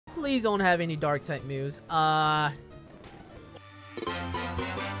please don't have any dark type moves.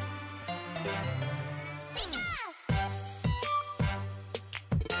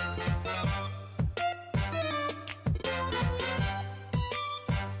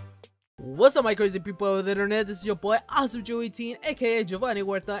 What's up, my crazy people of the internet? This is your boy Awesome Joe 18, aka Giovanni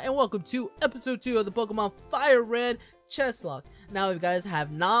Huerta, and welcome to episode 2 of the Pokemon FireRed Chesslocke. Now, if you guys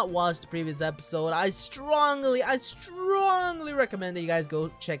have not watched the previous episode, I strongly recommend that you guys go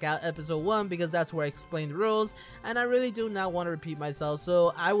check out episode 1 because that's where I explain the rules, and I really do not want to repeat myself,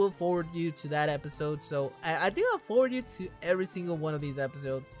 so I will forward you to that episode. So I think I'll forward you to every single one of these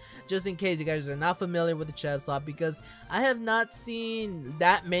episodes just in case you guys are not familiar with the Chesslocke, because I have not seen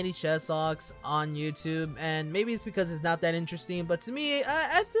that many Chesslocks on YouTube, and maybe it's because it's not that interesting, but to me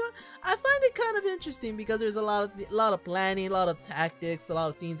I find it kind of interesting because there's a lot of planning, a lot of tactics, a lot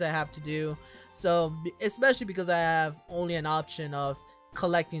of things I have to do. So especially because I have only an option of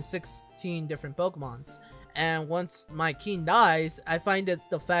collecting 16 different Pokemons, and once my King dies, I find that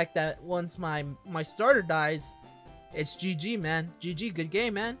the fact that once my starter dies, it's GG, man. GG, good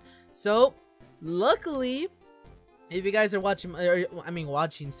game, man. So luckily, if you guys are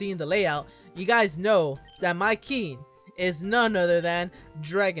seeing the layout, you guys know that my King is none other than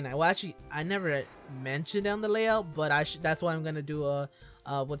Dragonite. Well, actually, I never mentioned on the layout, but that's why I'm gonna do a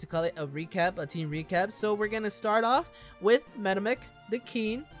a team recap. So we're gonna start off with Metamec, the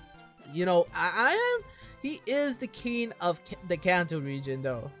King. You know, he is the King of the Kanto region,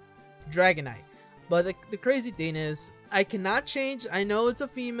 though, Dragonite. But the crazy thing is, I cannot change. I know it's a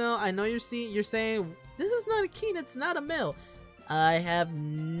female. I know you're saying this is not a King, it's not a male. I have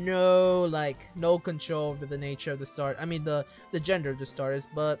no control over the nature of the start. I mean the gender of the starters,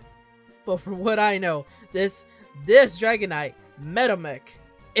 but for what I know, this Dragonite Metamec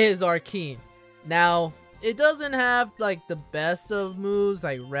is our King. Now, it doesn't have like the best of moves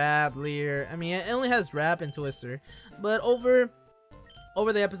like Wrap, Leer. I mean, it only has Wrap and Twister, but over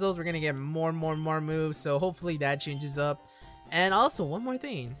the episodes we're gonna get more moves, so hopefully that changes up. And also one more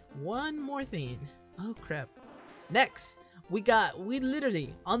thing. Oh crap. Next, we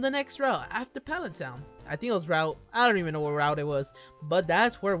literally on the next route after Pallet Town, I think it was route, I don't even know what route it was, but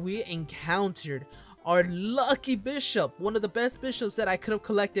that's where we encountered our lucky bishop, one of the best bishops that I could have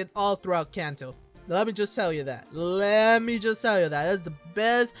collected all throughout Kanto. Let me just tell you that. That's the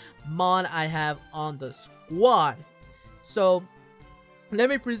best mon I have on the squad. So let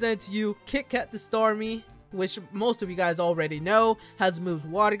me present to you Kit Kat the Starmie, which most of you guys already know, has moves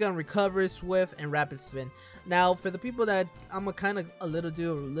Water Gun, Recover, Swift, and Rapid Spin. Now, for the people that I'm gonna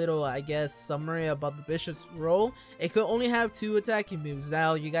do a little, I guess, summary about the Bishop's role. It could only have 2 attacking moves.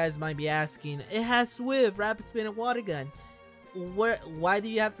 Now, you guys might be asking, it has Swift, Rapid Spin, and Water Gun. Why do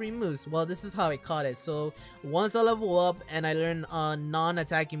you have 3 moves? Well, this is how I caught it. So once I level up and I learn a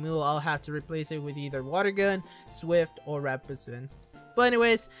non-attacking move, I'll have to replace it with either Water Gun, Swift, or Rapid Spin. But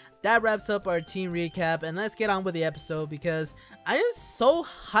anyways, that wraps up our team recap, and let's get on with the episode because I am so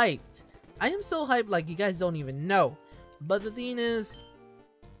hyped. Like you guys don't even know. But the thing is,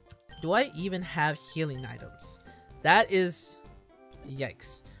 do I even have healing items? That is,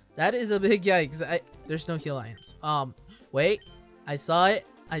 yikes. That is a big yikes. There's no heal items. Wait, I saw it.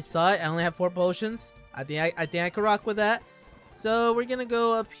 I only have 4 potions. I think I could rock with that. So we're gonna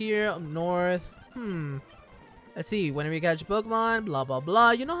go up here, up north. Let's see, whenever you catch a Pokemon, blah blah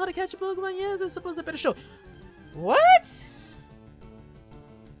blah. You know how to catch a Pokemon? Yes, I suppose I better show. What?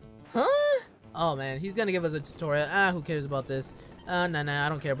 Huh? Oh man, he's gonna give us a tutorial. Who cares about this? Nah, I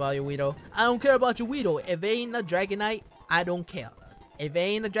don't care about your Weedle. I don't care about your Weedle. If it ain't a Dragonite, I don't care. If it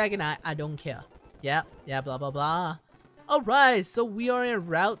ain't a Dragonite, I don't care. Yeah, blah blah blah. Alright, so we are in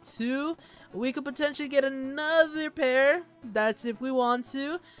Route 2. We could potentially get another pair. That's if we want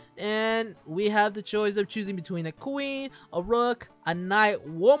to. And we have the choice of choosing between a Queen, a Rook, a Knight,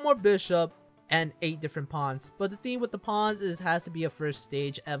 1 more Bishop, and 8 different pawns. But the thing with the pawns is it has to be a first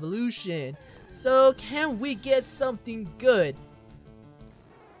stage evolution. So can we get something good?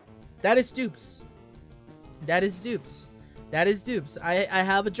 That is dupes. I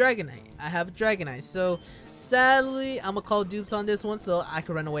have a Dragonite. So sadly, I'm gonna call dupes on this one so I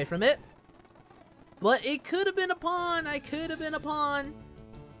can run away from it. But it could have been a pawn.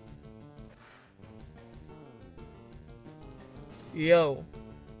 Yo,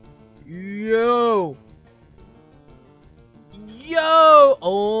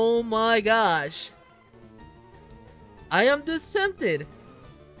 oh my gosh, I am just tempted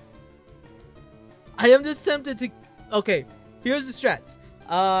to, okay, here's the strats.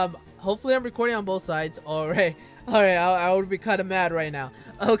 Hopefully I'm recording on both sides. Alright, I would be kind of mad right now.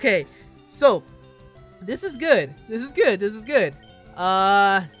 Okay, so this is good.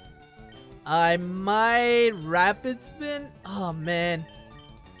 I might rapid spin. Oh man.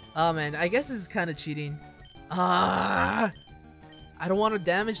 Oh man, I guess this is kind of cheating. I don't want to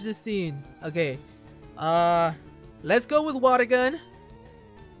damage this thing. Okay. Let's go with water gun.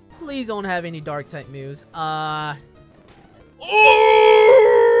 Please don't have any dark type moves. Oh,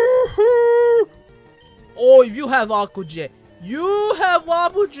 if you have Aqua Jet. You have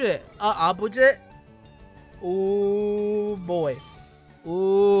Aqua Jet. Aqua Jet. Oh boy.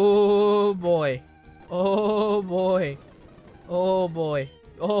 Oh boy. Oh boy. Oh boy.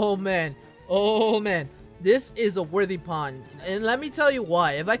 Oh man. Oh man. This is a worthy pawn. And let me tell you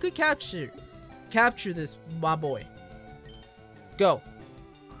why. If I could capture this, my boy. Go.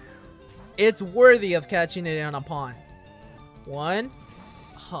 It's worthy of catching it on a pawn. One.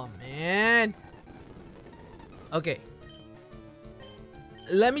 Oh man. Okay.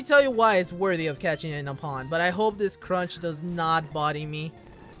 Let me tell you why it's worthy of catching it in a pawn. But I hope this crunch does not body me.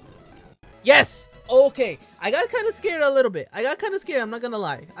 Yes! Okay. I got kind of scared a little bit. I'm not gonna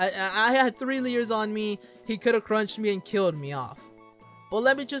lie. I had 3 layers on me. He could have crunched me and killed me off. But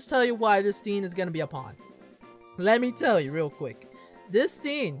let me just tell you why this Steen is gonna be a pawn. Let me tell you real quick. This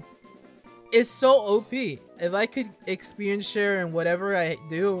Steen is so OP. If I could experience share in whatever I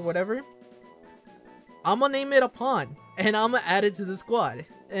do or whatever, I'm gonna name it a pawn. And I'm gonna add it to the squad.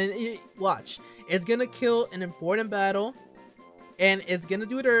 And watch. It's gonna kill an important battle. And it's gonna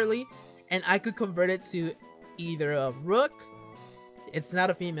do it early. And I could convert it to either a rook. It's not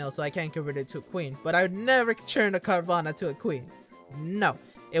a female, so I can't convert it to a queen. But I would never turn a Carvana to a queen. No.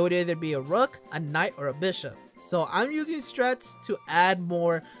 It would either be a rook, a knight, or a bishop. So I'm using strats to add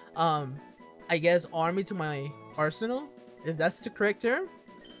more, I guess, army to my arsenal. If that's the correct term.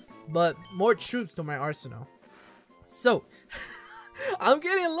 But more troops to my arsenal. So, I'm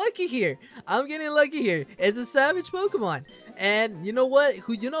getting lucky here. It's a savage Pokemon. And you know what?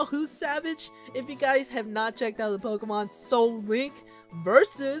 Who's savage? If you guys have not checked out the Pokemon Soul Link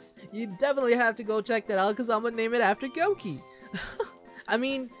versus, you definitely have to go check that out because I'm gonna name it after Goki. I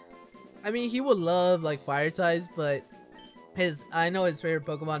mean, he would love like fire types, but I know his favorite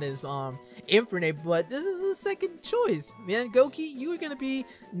Pokemon is Infernape, but this is the second choice. Man, Goki, you are gonna be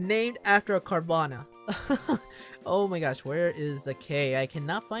named after a Carvana. Oh my gosh, where is the K? I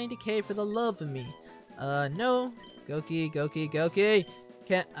cannot find a K for the love of me. No. Goki.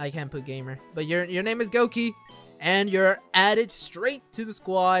 I can't put gamer. But your name is Goki. And you're added straight to the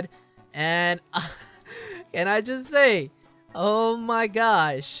squad. And can I just say, oh my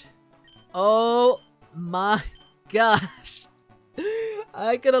gosh. Oh my gosh.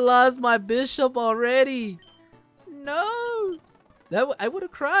 I could have lost my bishop already. No. I would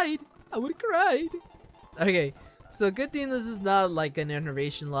have cried. Okay. So good thing this is not like an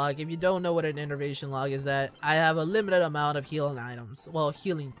innervation log. If you don't know what an innervation log is, that I have a limited amount of healing items. Well,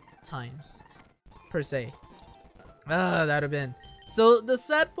 healing times. Per se. That would have been. So the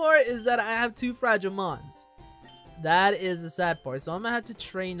sad part is that I have 2 fragile mons. That is the sad part. So I'm gonna have to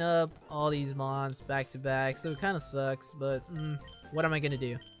train up all these mons back to back. So it kind of sucks, but what am I gonna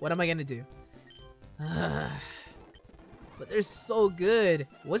do? But they're so good.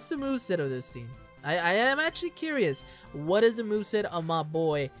 What's the moveset of this team? I am actually curious. What is the moveset of my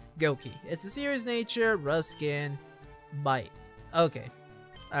boy Goki? It's a serious nature, rough skin, bite. Okay.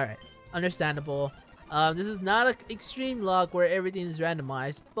 Alright. Understandable. This is not an extreme lock where everything is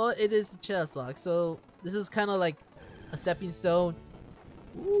randomized, but it is a Chesslocke. So this is kind of like a stepping stone.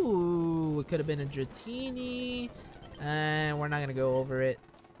 Ooh, it could have been a Dratini. And we're not going to go over it.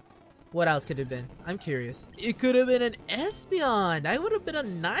 What else could it have been? I'm curious. It could have been an Espeon. That would have been a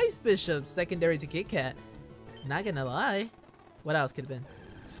nice bishop secondary to Kit Kat. Not gonna lie. What else could have been?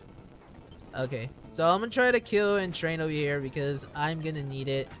 Okay. So I'm gonna try to kill and train over here because I'm gonna need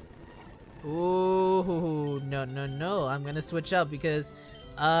it. Ooh, no. I'm gonna switch up because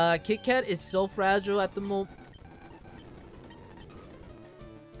Kit Kat is so fragile at the moment.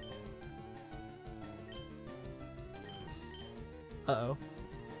 Uh-oh.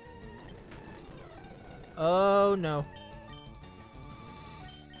 Oh no.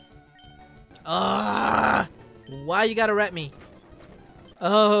 Why you gotta ret me?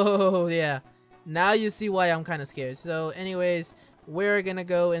 Oh yeah. Now you see why I'm kind of scared. So anyways, we're gonna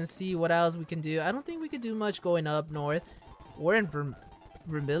go and see what else we can do. I don't think we could do much going up north. We're in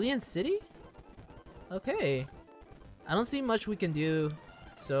Vermilion City? Okay. I don't see much we can do.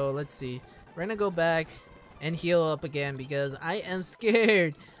 So let's see. We're gonna go back and heal up again because I am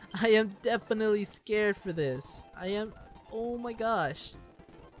scared. I am definitely scared for this. I am. Oh my gosh.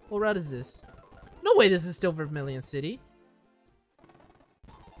 What route is this? No way this is still Vermilion City.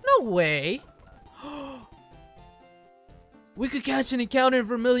 No way. We could catch an encounter in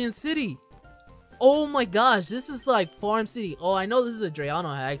Vermilion City. Oh my gosh, this is like Farm City. Oh, I know this is a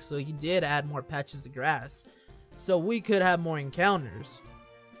Drayano hack, so he did add more patches of grass. So we could have more encounters.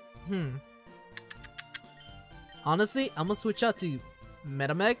 Honestly, I'm gonna switch out to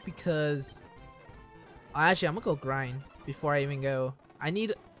Metamech because... Actually, I'm gonna go grind before I even go. I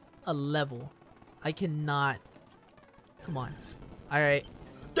need a level. I cannot... Come on. Alright.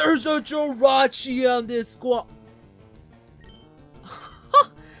 There's a Jirachi on this squad.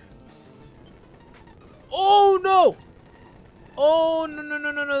 Oh no! Oh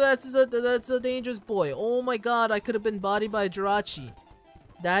no! That's a dangerous boy. Oh my god, I could have been bodied by a Jirachi.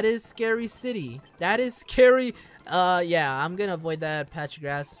 That is scary city. That is scary. Yeah, I'm gonna avoid that patch of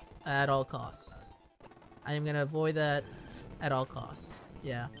grass at all costs. I am gonna avoid that at all costs.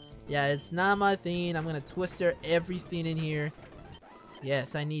 Yeah, it's not my thing. I'm gonna twister everything in here.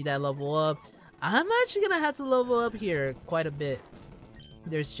 Yes, I need that level up. I'm actually gonna have to level up here quite a bit.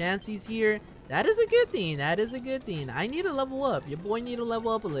 There's chances here. That is a good thing. That is a good thing. I need to level up. Your boy need to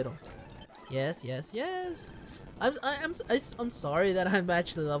level up a little. Yes. I'm sorry that I'm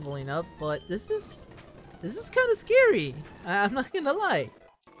actually leveling up, but this is kind of scary. I'm not gonna lie.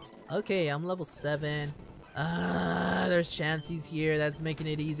 Okay, I'm level 7. There's chances here. That's making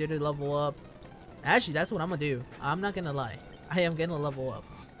it easier to level up. Actually, that's what I'm gonna do. I'm not gonna lie. I am gonna level up.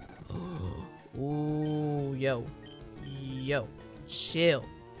 Ooh, yo, chill.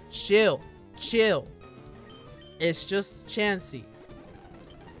 It's just chancey.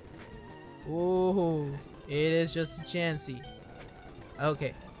 Ooh, it is just a chancey.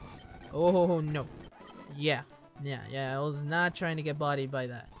 Okay. Oh no. Yeah. I was not trying to get bodied by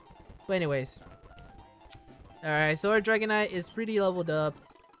that. But anyways. Alright, so our Dragonite is pretty leveled up.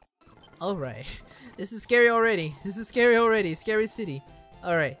 Alright. This is scary already. Scary city.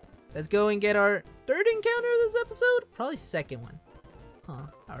 Alright. Let's go and get our third encounter of this episode? Probably second one. Huh.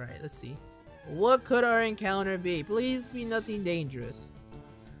 Alright, let's see. What could our encounter be? Please be nothing dangerous.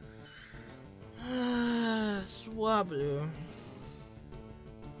 Swablu.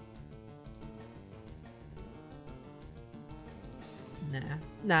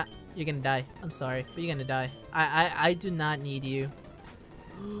 Nah, you're gonna die. I'm sorry, but you're gonna die. I do not need you.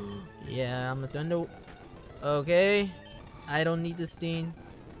 Yeah, I'm a thunder. Okay. I don't need this thing.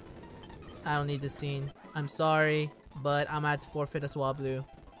 I'm sorry, but I'm gonna have to forfeit a Swablu.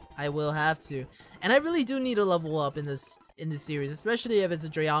 I will have to. And I really do need to level up in this series, especially if it's a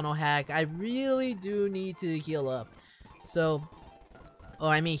Drayano hack. I really do need to heal up. So,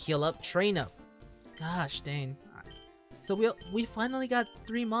 heal up, train up. Gosh dang. So we finally got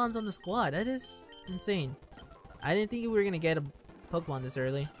 3 Mons on the squad. That is insane. I didn't think we were gonna get a Pokemon this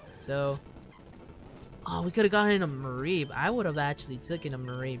early. So, oh, we could have gotten a Mareep. I would have actually taken a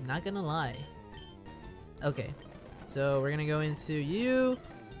Mareep, not gonna lie. Okay, so we're gonna go into you,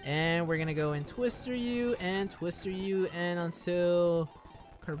 and we're gonna go and Twister you, and until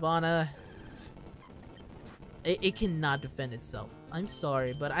Carvana. It cannot defend itself. I'm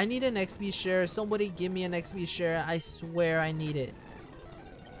sorry, but I need an XP share. Somebody give me an XP share. I swear I need it.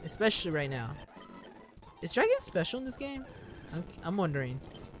 Especially right now. Is Dragon special in this game? I'm wondering.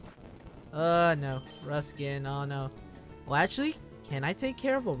 No. Ruskin, oh no. Well, actually, can I take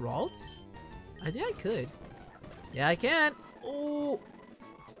care of a Ralts? I think I could. Yeah, I can. Oh,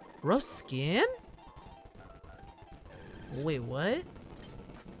 rough skin? Wait, what?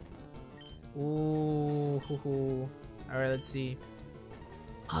 Ooh. Alright, let's see.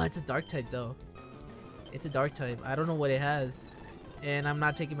 Oh, it's a dark type though. It's a dark type. I don't know what it has. And I'm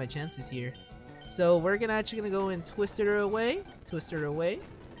not taking my chances here. So we're actually gonna go and twist her away.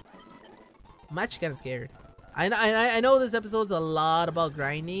 I'm actually kind of scared. I know this episode's a lot about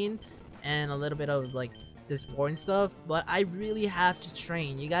grinding and a little bit of like this boring stuff, but I really have to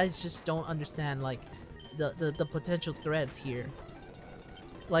train. You guys just don't understand like the potential threats here.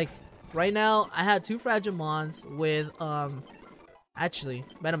 Like right now, I had 2 Fragile Mons with actually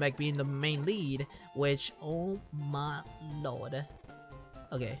Metamech being the main lead, which oh my lord.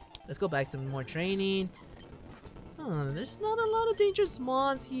 Okay, let's go back to more training. There's not a lot of dangerous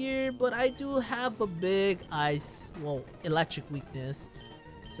Mons here, but I do have a big electric weakness.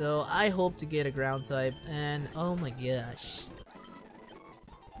 So I hope to get a ground type, and oh my gosh.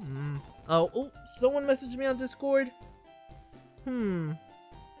 Oh, someone messaged me on Discord.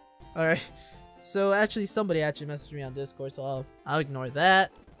 Alright. So actually somebody messaged me on Discord, so I'll ignore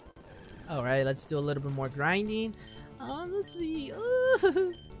that. Alright, let's do a little bit more grinding. Let's see.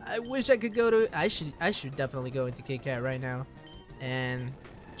 I wish I could go to I should definitely go into Kit Kat right now and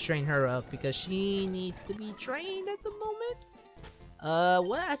train her up because she needs to be trained at the moment.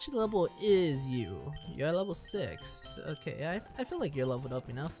 What actually level is you? You're level 6. Okay, I feel like you're leveled up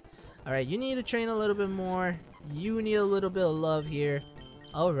enough. Alright, you need to train a little bit more. You need a little bit of love here.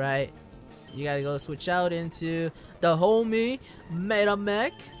 Alright. You gotta go switch out into the homie Meta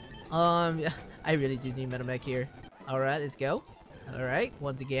Mech. I really do need Meta Mech here. Alright, let's go. Alright,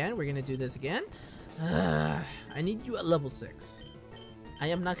 once again, we're gonna do this again. I need you at level 6. I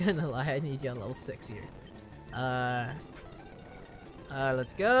am not gonna lie, I need you at level 6 here.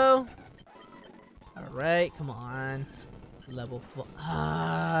 Let's go. Alright, come on. Level 4.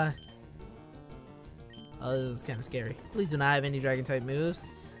 Oh, this is kind of scary. Please do not have any dragon type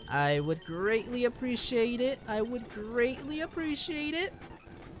moves. I would greatly appreciate it. I would greatly appreciate it.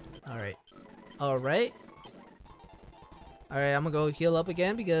 Alright. Alright. Alright, I'm gonna go heal up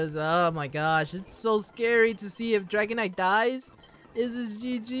again because, oh my gosh, it's so scary to see if Dragonite dies. This is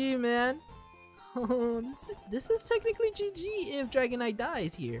GG, man. This is technically GG if Dragonite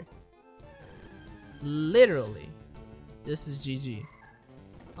dies here. Literally. This is GG.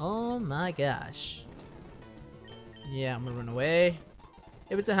 Oh my gosh. Yeah, I'm gonna run away.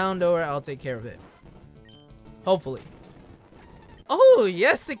 If it's a Houndour, I'll take care of it. Hopefully. Oh,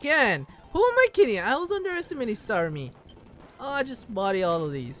 yes, again. Who am I kidding? I was underestimating Starmie. Oh, I just body all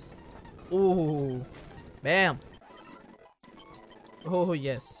of these. Ooh. Bam. Oh,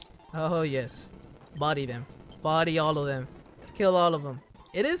 yes. Oh, yes. Body them. Body all of them. Kill all of them.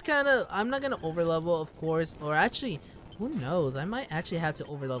 It is kind of... I'm not going to overlevel, of course. Or actually, who knows? I might actually have to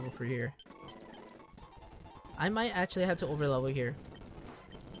overlevel for here. I might actually have to overlevel here.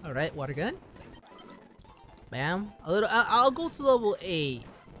 Alright, water gun. Bam. A little... I'll go to level 8.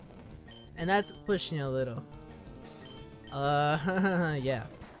 And that's pushing a little. Yeah.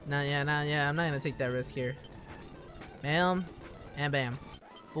 Yeah, I'm not gonna take that risk here. Bam. And bam.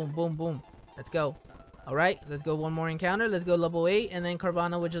 Boom, boom, boom. Let's go. Alright, let's go one more encounter. Let's go level 8, and then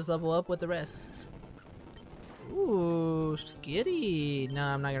Carvana would just level up with the rest. Ooh, skitty. No,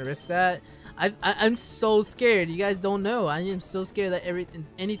 I'm not gonna risk that. I'm so scared. You guys don't know. I am so scared that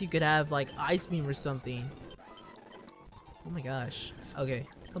anything could have, like, Ice Beam or something. Oh my gosh. Okay,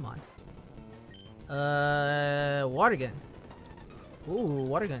 come on. Water gun. Ooh,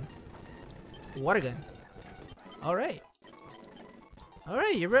 water gun. Water gun. Alright.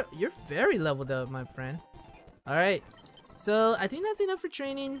 Alright, you're very leveled up, my friend. Alright. So, I think that's enough for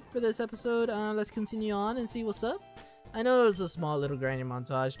training for this episode. Let's continue on and see what's up. I know it was a small little grinding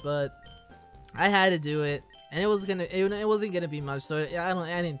montage, but I had to do it. And it wasn't gonna be much, so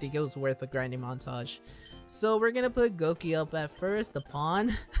I didn't think it was worth a grinding montage. So we're gonna put Goki up at first, the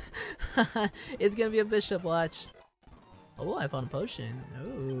pawn. It's gonna be a bishop, watch. Oh, I found a potion.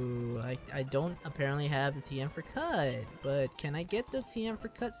 Oh, I don't apparently have the TM for cut, but can I get the TM for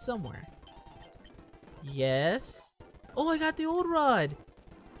cut somewhere? Yes. Oh, I got the old rod.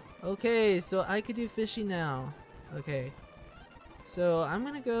 Okay, so I could do fishy now. Okay. So I'm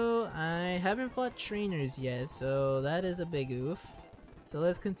gonna go. I haven't fought trainers yet, so that is a big oof. So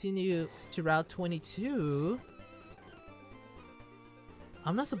let's continue to Route 22.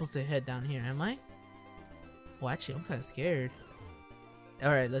 I'm not supposed to head down here, am I? Well, actually, I'm kind of scared.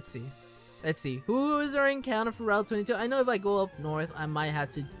 Alright, let's see. Let's see. Who is our encounter for Route 22? I know if I go up north, I might have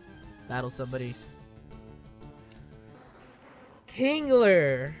to battle somebody.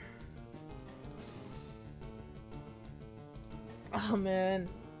 Kingler! Oh, man.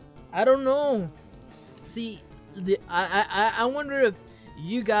 I don't know. See, I wonder if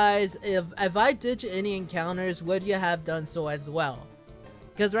you guys, if I ditch any encounters, would you have done so as well?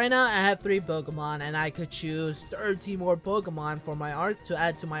 Because right now I have 3 Pokemon and I could choose 30 more Pokemon for my to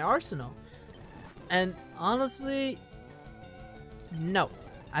add to my arsenal. And honestly, no.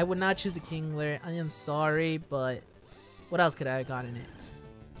 I would not choose a Kingler. I am sorry, but what else could I have gotten it?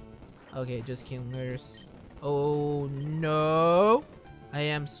 Okay, just Kinglers. Oh no. I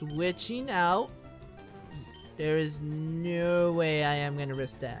am switching out. There is no way I am gonna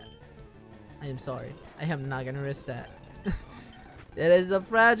risk that. I am sorry. I am not gonna risk that. That is a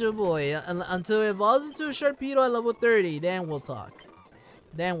fragile boy. Until it evolves into a Sharpedo at level 30, then we'll talk.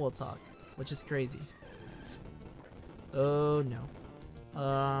 Then we'll talk. Which is crazy. Oh no.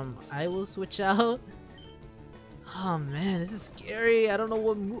 I will switch out. Oh man, this is scary. I don't know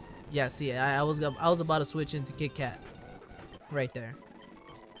what move. Yeah, see, I was about to switch into Kit Kat. Right there.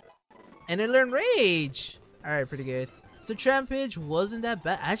 And it learned Rage. Alright, pretty good. So Trampage wasn't that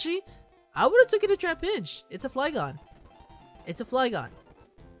bad. Actually, I would have took it a Trampage. It's a Flygon. It's a Flygon.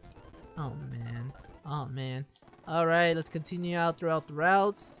 Oh man. Oh man. Alright, let's continue out throughout the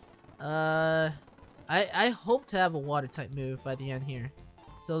routes. I hope to have a water type move by the end here.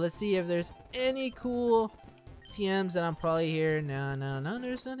 So let's see if there's any cool TMs that I'm probably here. No,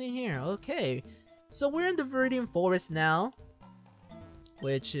 there's nothing here. Okay, so we're in the Viridian Forest now,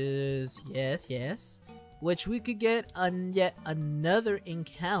 which is yes, which we could get yet another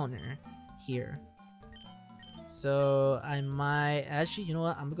encounter here. So I might actually, you know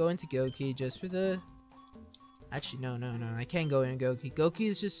what? I'm going to Goki just for the. Actually, no, I can't go in Goki. Goki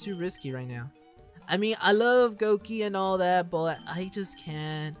is just too risky right now. I mean, I love Goki and all that, but I just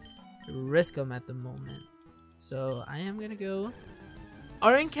can't risk him at the moment. So I am gonna go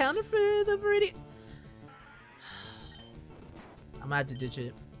our encounter for the Viridian. I'm gonna have to ditch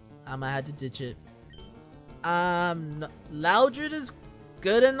it. Loudred is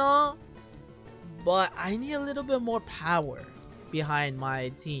good and all, but I need a little bit more power behind my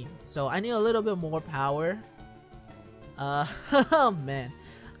team. So I need a little bit more power. Oh man,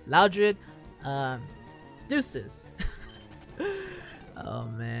 Loudred, deuces. Oh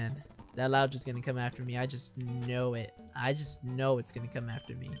man, that Loudred's gonna come after me. I just know it. I just know it's gonna come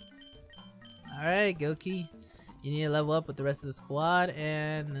after me. Alright, Goki, you need to level up with the rest of the squad,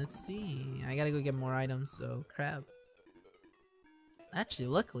 and let's see. I gotta go get more items, so crap. Actually,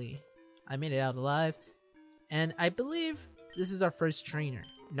 luckily, I made it out alive, and I believe this is our first trainer.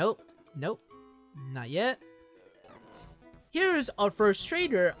 Nope, not yet. Here's our first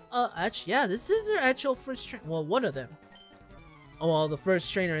trainer. Actually, yeah, this is our actual first trainer. Well, one of them. Oh, well, the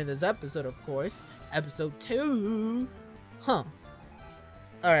first trainer in this episode, of course. Episode 2. Huh.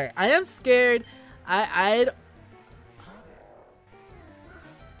 Alright, I am scared.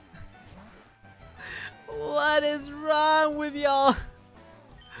 What is wrong with y'all?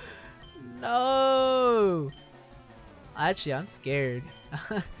 No. Actually, I'm scared.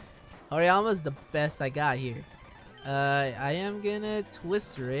 Horiyama's the best I got here. I am gonna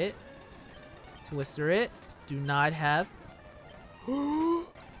Twister it. Do not have. Ooh,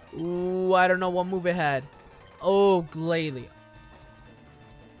 I don't know what move it had. Oh, Glalie.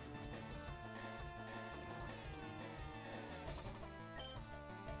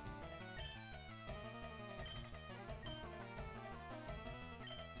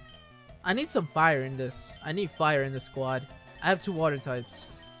 I need some fire in this. I need fire in the squad. I have 2 water types.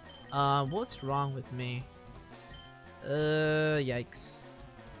 What's wrong with me? Yikes.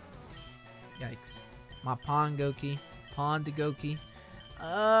 My Pawn Goki. Pawn to Goki.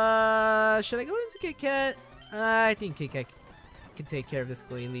 Should I go into Kit Kat? I think Kit Kat can take care of this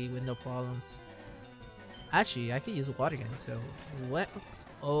Glalie with no problems. Actually, I could use a water gun, so what?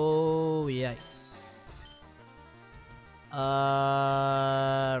 Oh, yikes.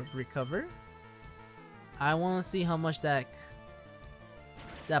 Recover? I want to see how much that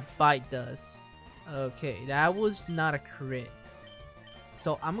bite does. Okay, that was not a crit.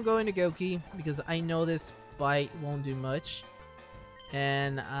 So I'm going to Goki because I know this bite won't do much.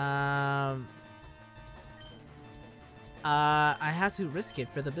 And I have to risk it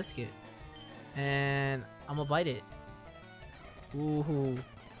for the biscuit. And I'm gonna bite it. Ooh,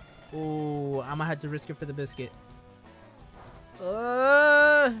 I'm gonna have to risk it for the biscuit.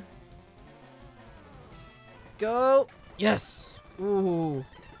 Go. Yes. Ooh.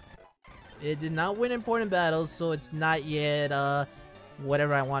 It did not win important battles, so it's not yet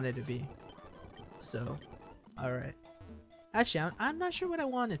whatever I want it to be. So, alright. Actually, I'm not sure what I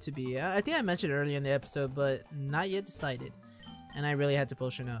want it to be. I think I mentioned earlier in the episode, but not yet decided. And I really had to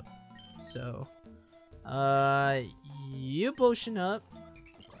potion up. So, you potion up.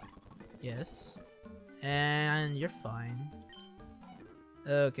 Yes. And you're fine.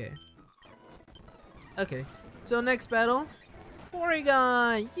 Okay. Okay. So next battle.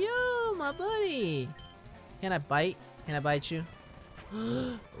 Porygon! Yo, my buddy! Can I bite? Can I bite you?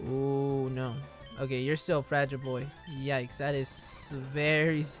 Ooh, no. Okay, you're still fragile, boy. Yikes, that is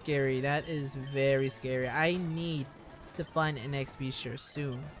very scary. That is very scary. I need to find an XP share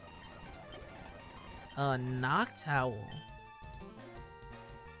soon. Noctowl.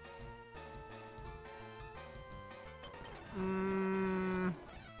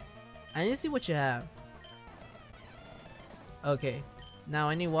 I need to see what you have. Okay, now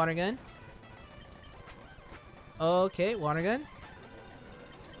I need water gun. Okay, water gun.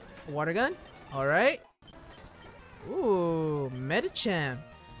 Water gun. All right. Ooh, Medicham.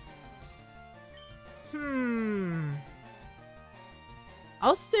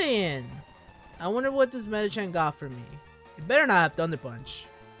 I'll stay in. I wonder what this Medicham got for me. It better not have Thunder Punch.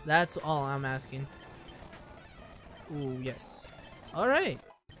 That's all I'm asking. Ooh, yes. All right.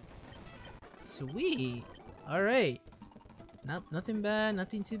 Sweet. All right. Nope, nothing bad,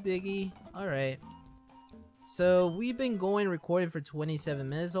 nothing too biggie. Alright. So, we've been recording for 27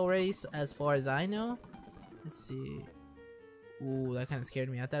 minutes already, so as far as I know. Let's see. Ooh, that kind of scared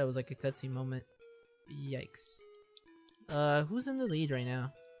me. I thought it was like a cutscene moment. Yikes. Who's in the lead right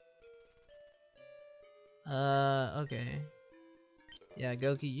now? Okay. Yeah,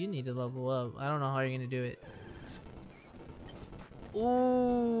 Goki, you need to level up. I don't know how you're gonna do it.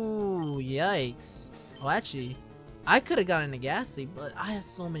 Ooh, yikes. Oh, actually, I could have gotten a Ghastly, but I have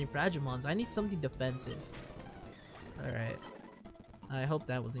so many Fragimons. I need something defensive. Alright. I hope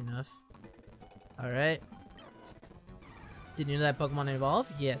that was enough. Alright. Did you know that Pokemon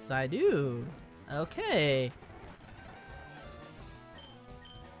evolve? Yes, I do. Okay.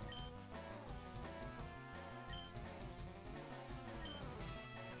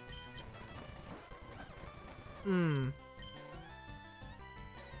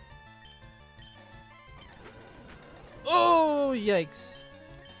 Oh, yikes.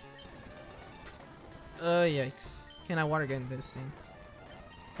 Yikes. Can I water gun this thing?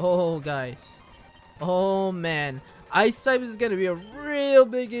 Oh, guys. Oh, man. Ice type is gonna be a real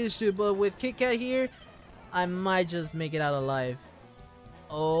big issue, but with Kit Kat here, I might just make it out alive.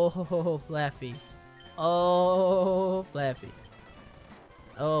 Oh, Flaffy. Oh, Flaffy.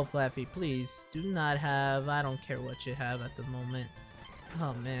 Oh, Flaffy, please do not have. I don't care what you have at the moment.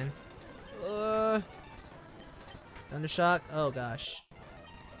 Oh, man. Thundershock. Oh, gosh.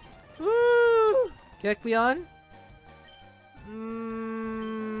 Woo! Kecleon?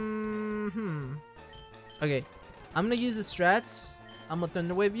 Okay. I'm gonna use the strats. I'm gonna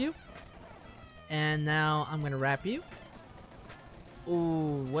Thunder Wave you. And now I'm gonna wrap you.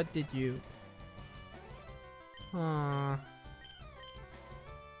 Ooh, what did you?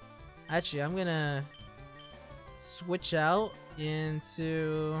 Actually, I'm gonna switch out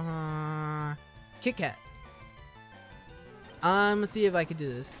into Kit Kat. I'm gonna see if I can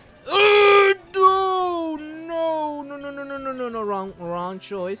do this. No, wrong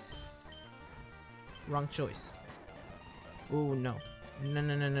choice. Wrong choice. Oh no. No.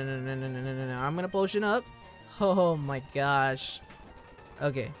 I'm gonna potion up. Oh my gosh.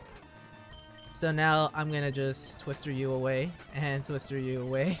 Okay. So now I'm gonna just Twister you away and Twister you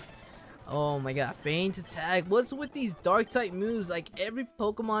away. Oh my god. Feint attack. What's with these dark type moves? Like every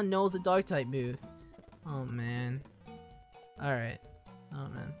Pokemon knows a dark type move. Oh man. Alright. Oh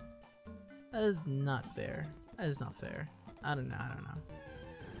man. That is not fair. That is not fair. I don't know.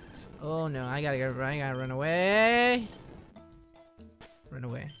 Oh no, I gotta run away. Run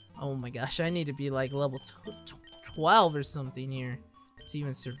away. Oh my gosh, I need to be like level 12 or something here to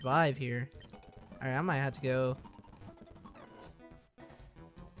even survive here. Alright, I might have to go.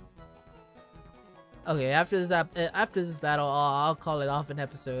 Okay, after this battle, I'll call it off an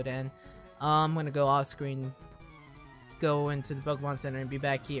episode, and I'm gonna go off screen, go into the Pokemon Center, and be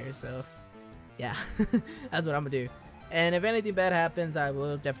back here. So, yeah, that's what I'm gonna do. And if anything bad happens, I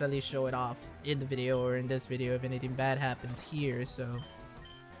will definitely show it off in the video or in this video if anything bad happens here. So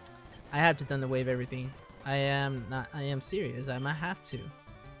I have to Thunder Wave everything. I am serious. I might have to.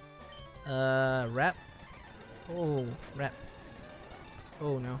 Wrap. Oh, wrap.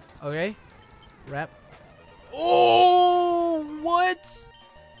 Oh no. Okay. Wrap. Oh, what?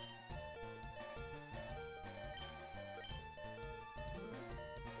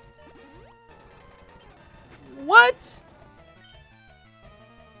 What?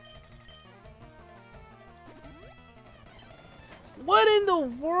 What in the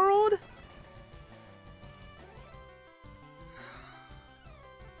world?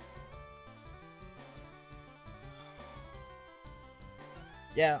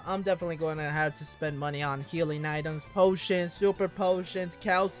 Yeah, I'm definitely going to have to spend money on healing items, potions, super potions,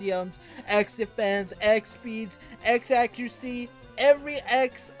 calciums, X defense, X speeds, X accuracy, every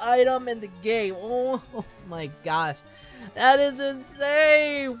X item in the game. Oh my gosh. That is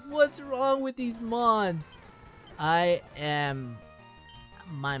insane. What's wrong with these mons? I am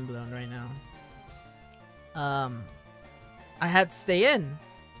mind blown right now. I have to stay in.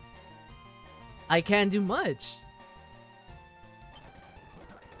 I can't do much.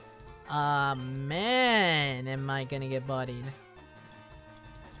 Man, am I gonna get bodied?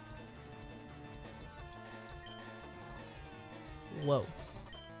 Whoa.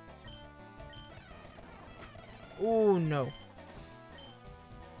 Oh no.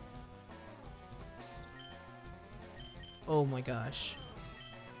 Oh my gosh.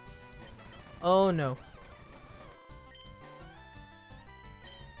 Oh no.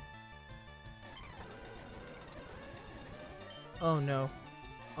 Oh no.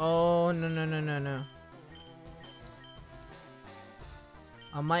 Oh no.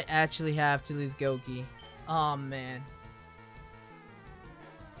 I might actually have to lose Goki. Oh man.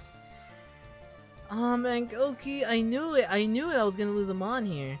 Oh man, Goki, I knew it. I was gonna lose him on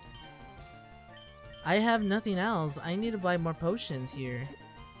here. I have nothing else. I need to buy more potions here.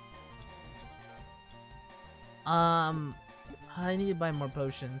 I need to buy more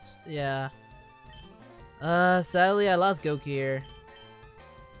potions. Yeah. Sadly, I lost Goku here.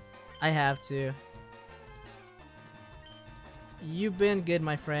 I have to. You've been good,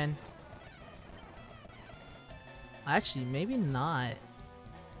 my friend. Actually, maybe not.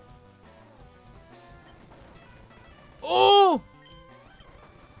 Oh!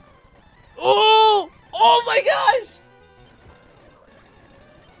 Oh! Oh my gosh!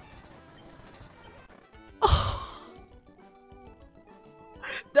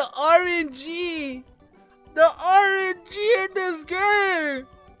 The RNG! The RNG in this game!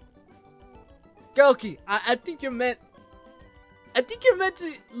 Goki, I think you're meant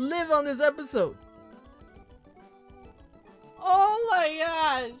to live on this episode. Oh my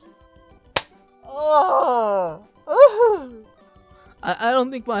gosh! Oh! I don't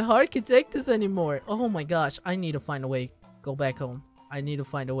think my heart can take this anymore. Oh my gosh, I need to find a way. Go back home. I need to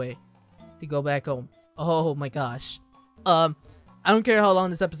find a way to go back home. Oh my gosh. I don't care how long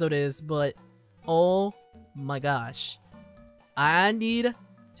this episode is, but oh my gosh. I need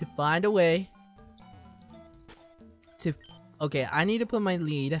to find a way to... Okay, I need to put my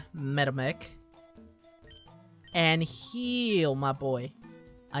lead, Metamech, and heal my boy.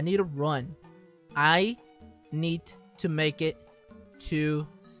 I need to run. I need to make it to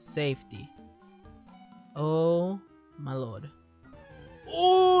safety. Oh my lord.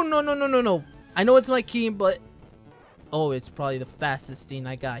 Oh no no no no no. I know it's my key, but oh, it's probably the fastest thing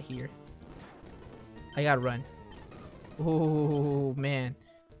I got here. I gotta run. Oh man.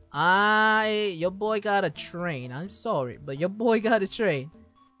 Your boy got a train. I'm sorry, but your boy got a train.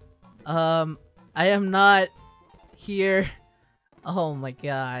 I am not here. Oh my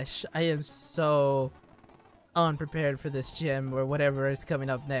gosh. I am so unprepared for this gym or whatever is coming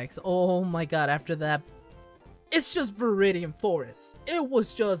up next. Oh my god, after that, it's just Viridian Forest. It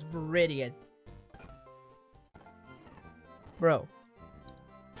was just Viridian. Bro,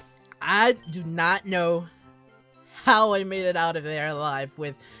 I do not know how I made it out of there alive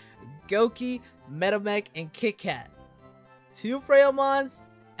with Goki, Metamech, and Kit Kat. 2 Freyamons,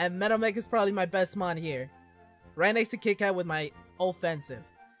 and Metamech is probably my best mon here. Right next to Kit Kat with my offensive.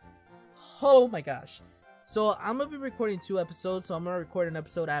 Oh my gosh. So I'm gonna be recording 2 episodes, so I'm gonna record an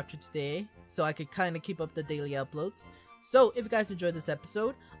episode after today, so I could kind of keep up the daily uploads. So if you guys enjoyed this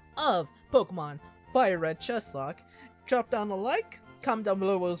episode of Pokemon FireRed Chesslocke, drop down a like, comment down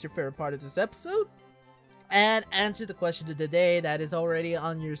below what was your favorite part of this episode, and answer the question of the day that is already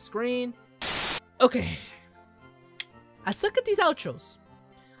on your screen. Okay, I suck at these outros.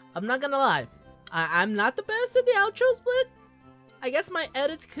 I'm not gonna lie. I'm not the best at the outros, but I guess my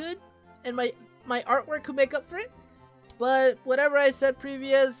edits could, and my artwork could make up for it. But whatever I said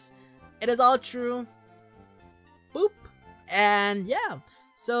previous, it is all true. Boop. And yeah,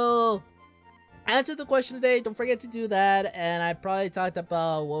 so answer the question today. Don't forget to do that. And I probably talked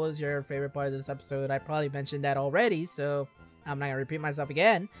about what was your favorite part of this episode. I probably mentioned that already, so I'm not gonna repeat myself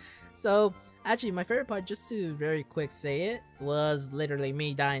again. So actually, my favorite part, just to very quick say it, was literally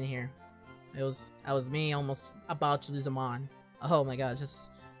me dying here. That was me almost about to lose a mon. Oh my gosh,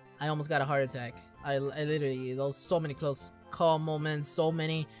 I almost got a heart attack. I literally, there was so many close call moments, so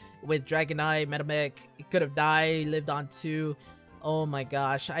many with Dragonite, Metamech. It could have died, lived on 2. Oh my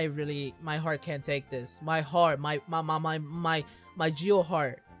gosh, my heart can't take this. My heart, my Geo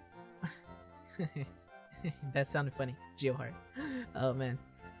heart. That sounded funny, Geo heart. Oh man.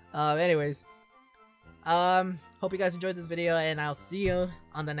 Anyways, hope you guys enjoyed this video, and I'll see you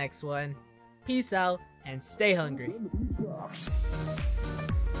on the next one. Peace out and stay hungry.